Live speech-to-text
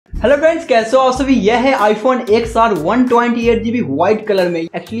Hello friends, कैसे हो आप सभी। यह है iPhone XR 128GB white colour में।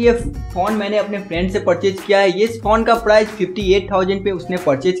 एक्चुअली ये फ़ोन मैंने अपने फ्रेंड से परचेज किया है। ये फ़ोन का प्राइस 58,000 पे उसने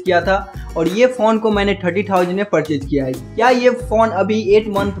परचेज किया था और ये फ़ोन को मैंने 30,000 में परचेज किया है। क्या ये फ़ोन अभी 8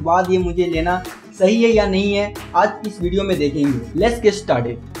 मंथ बाद ये मुझे लेना सही है या नहीं है, आज इस वीडियो में देखेंगे। Let's get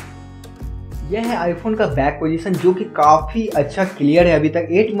started. यह है आईफोन का बैक पोजीशन जो कि काफ़ी अच्छा क्लियर है। अभी तक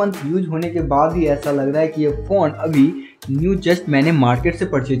 8 मंथ यूज होने के बाद भी ऐसा लग रहा है कि ये फ़ोन अभी न्यू जस्ट मैंने मार्केट से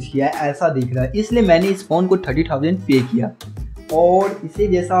परचेज किया है, ऐसा दिख रहा है। इसलिए मैंने इस फ़ोन को 30,000 पे किया और इसे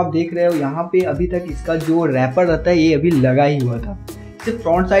जैसा आप देख रहे हो यहाँ पे अभी तक इसका जो रैपर रहता है ये अभी लगा ही हुआ था। इसे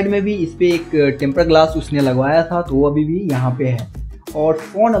फ्रंट साइड में भी इस पर एक टेम्पर ग्लास उसने लगवाया था तो वो अभी भी यहाँ पे है और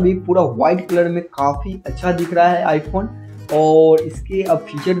फ़ोन अभी पूरा वाइट कलर में काफ़ी अच्छा दिख रहा है आईफोन। और इसके अब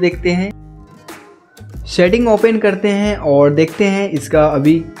फीचर देखते हैं, सेटिंग ओपन करते हैं और देखते हैं इसका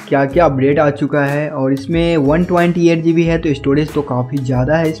अभी क्या क्या अपडेट आ चुका है। और इसमें 128GB है तो स्टोरेज तो काफ़ी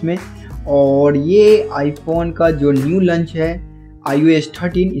ज़्यादा है इसमें। और ये आईफोन का जो न्यू लॉन्च है iOS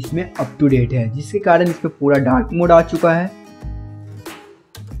 13 इसमें अप टू डेट है, जिसके कारण इस पर पूरा डार्क मोड आ चुका है।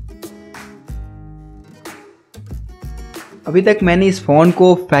 अभी तक मैंने इस फ़ोन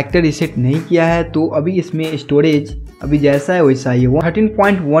को फैक्ट्री रीसेट नहीं किया है तो अभी इसमें स्टोरेज अभी जैसा है वैसा ही है।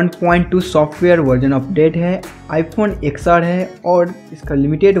 13.1.2 सॉफ्टवेयर वर्जन अपडेट है, आईफोन XR है और इसका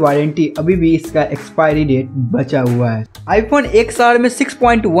लिमिटेड वारंटी अभी भी इसका एक्सपायरी डेट बचा हुआ है। आईफोन XR में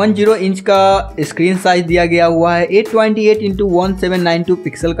 6.10 इंच का स्क्रीन साइज दिया गया हुआ है, 828x1792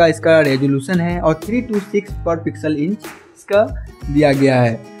 पिक्सल का इसका रेजोल्यूशन है और 326 पर पिक्सल इंच इसका दिया गया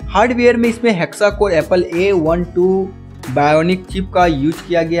है। हार्डवेयर में इसमें hexa core Apple A12 bionic chip का यूज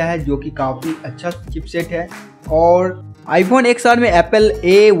किया गया है जो कि काफ़ी अच्छा चिपसेट है। और आईफोन XR में एप्पल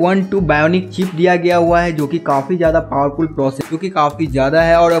A12 बायोनिक चिप दिया गया हुआ है जो कि काफ़ी ज़्यादा पावरफुल प्रोसेसर जो कि काफ़ी ज़्यादा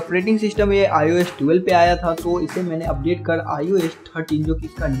है। और ऑपरेटिंग सिस्टम ये iOS 12 पे आया था तो इसे मैंने अपडेट कर iOS 13 जो कि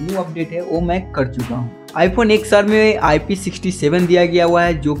इसका न्यू अपडेट है वो मैं कर चुका हूँ। आईफोन XR में IP67 दिया गया हुआ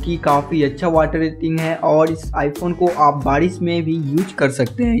है जो कि काफ़ी अच्छा वाटर रेटिंग है और इस आईफोन को आप बारिश में भी यूज कर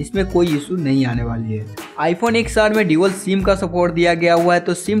सकते हैं, इसमें कोई इशू नहीं आने वाली है। आईफोन XR में ड्यूअल सिम का सपोर्ट दिया गया हुआ है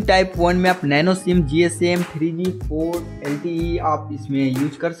तो सिम टाइप 1 में आप nano SIM, GSM, 3G, 4 LTE आप इसमें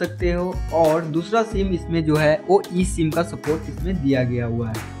यूज कर सकते हो और दूसरा सिम इसमें जो है वो ई सिम का सपोर्ट इसमें दिया गया हुआ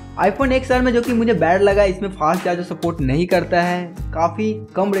है। आईफोन XR में जो कि मुझे बैड लगा, इसमें फास्ट चार्जर सपोर्ट नहीं करता है, काफ़ी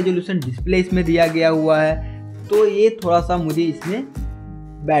कम रेजोल्यूशन डिस्प्ले इसमें दिया गया हुआ है तो ये थोड़ा सा मुझे इसमें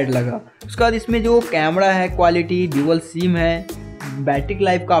बैड लगा। उसके बाद इसमें जो कैमरा है क्वालिटी, ड्यूअल सिम है, बैटरी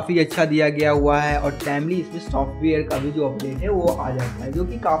लाइफ काफ़ी अच्छा दिया गया हुआ है और टाइमली इसमें सॉफ्टवेयर का भी जो अपडेट है वो आ जाता है जो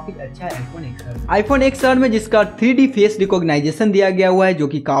कि काफ़ी अच्छा है आईफोन XR में जिसका 3D फेस रिकॉग्नाइजेशन दिया गया हुआ है जो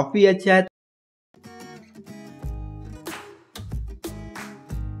कि काफ़ी अच्छा है।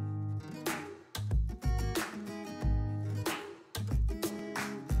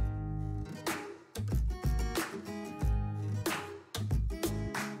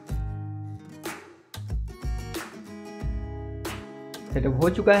 सेटअप हो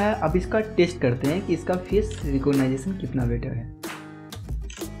चुका है, अब इसका टेस्ट करते हैं कि इसका फेस रिकॉग्नाइजेशन कितना बेटर है।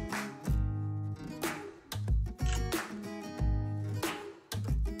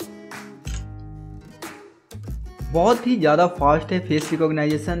 बहुत ही ज़्यादा फास्ट है फेस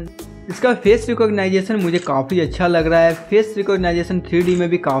रिकॉग्नाइजेशन। इसका फेस रिकॉग्नाइजेशन मुझे काफ़ी अच्छा लग रहा है। फेस रिकॉग्नाइजेशन 3D में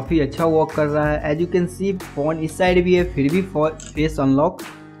भी काफ़ी अच्छा वर्क कर रहा है। As you can see phone इस साइड भी है फिर भी फेस अनलॉक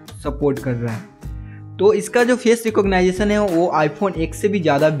सपोर्ट कर रहा है तो इसका जो फेस रिकॉग्नाइजेशन है वो आईफोन X से भी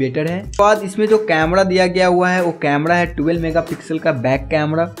ज़्यादा बेटर है। बाद इसमें जो कैमरा दिया गया हुआ है वो कैमरा है 12 मेगापिक्सल का बैक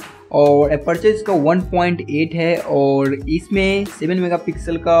कैमरा और अपर्चर इसका 1.8 है और इसमें 7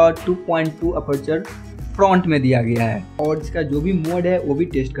 मेगापिक्सल का 2.2 अपर्चर फ्रंट में दिया गया है। और इसका जो भी मोड है वो भी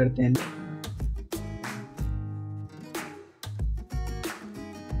टेस्ट करते हैं।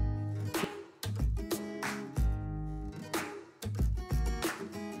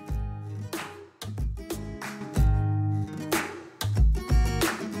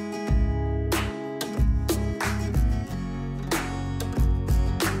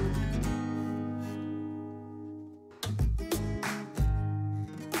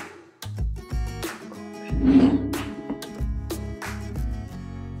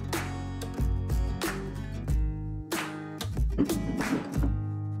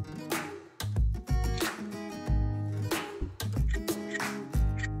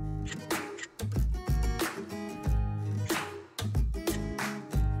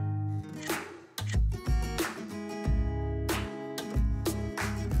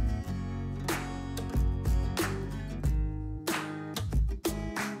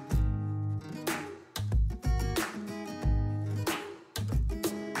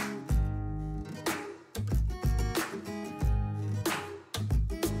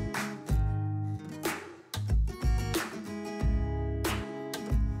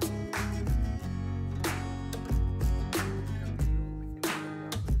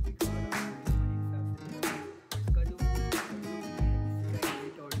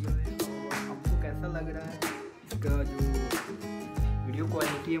 इसका जो वीडियो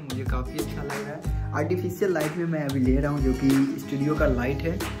क्वालिटी है मुझे काफ़ी अच्छा लग रहा है। आर्टिफिशियल लाइट में मैं अभी ले रहा हूँ जो कि स्टूडियो का लाइट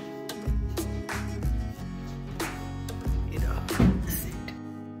है।